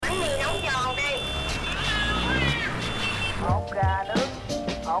hột gà nướng,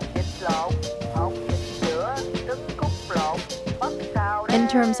 hột vịt lộn, hột vịt sữa, trứng cút lộn, mất sao In đấy.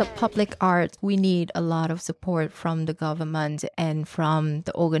 terms of public art, we need a lot of support from the government and from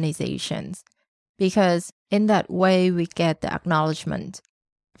the organizations, because in that way we get the acknowledgement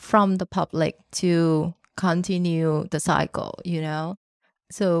from the public to continue the cycle, you know?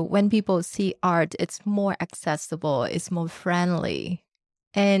 So when people see art, it's more accessible, it's more friendly.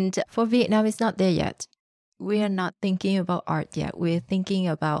 And for Vietnam, it's not there yet. We are not thinking about art yet. We're thinking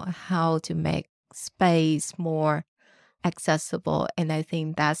about how to make space more accessible. And I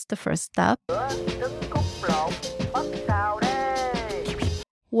think that's the first step. Trứng cút lộn, mất sao đấy.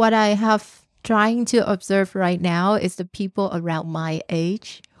 What I have trying to observe right now is the people around my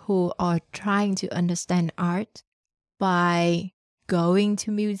age who are trying to understand art by going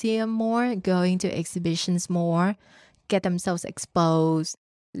to museum more, going to exhibitions more, get themselves exposed,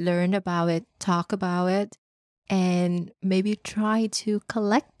 learn about it, talk about it, and maybe try to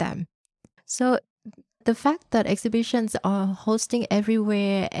collect them. So the fact that exhibitions are hosting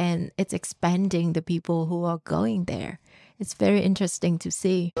everywhere and it's expanding the people who are going there, it's very interesting to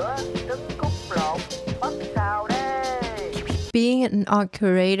see. Trứng cút lộn, mất sao đấy. Being an art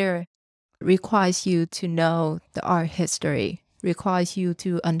curator requires you to know the art history, requires you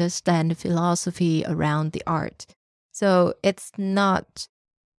to understand the philosophy around the art. So it's not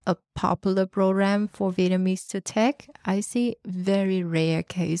a popular program for Vietnamese to take. I see very rare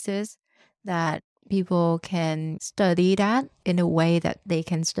cases that people can study that in a way that they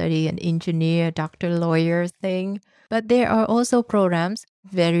can study an engineer, doctor, lawyer thing. But there are also programs,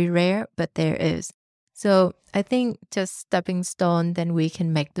 very rare, but there is. So I think just stepping stone, then we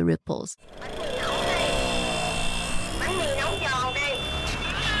can make the ripples.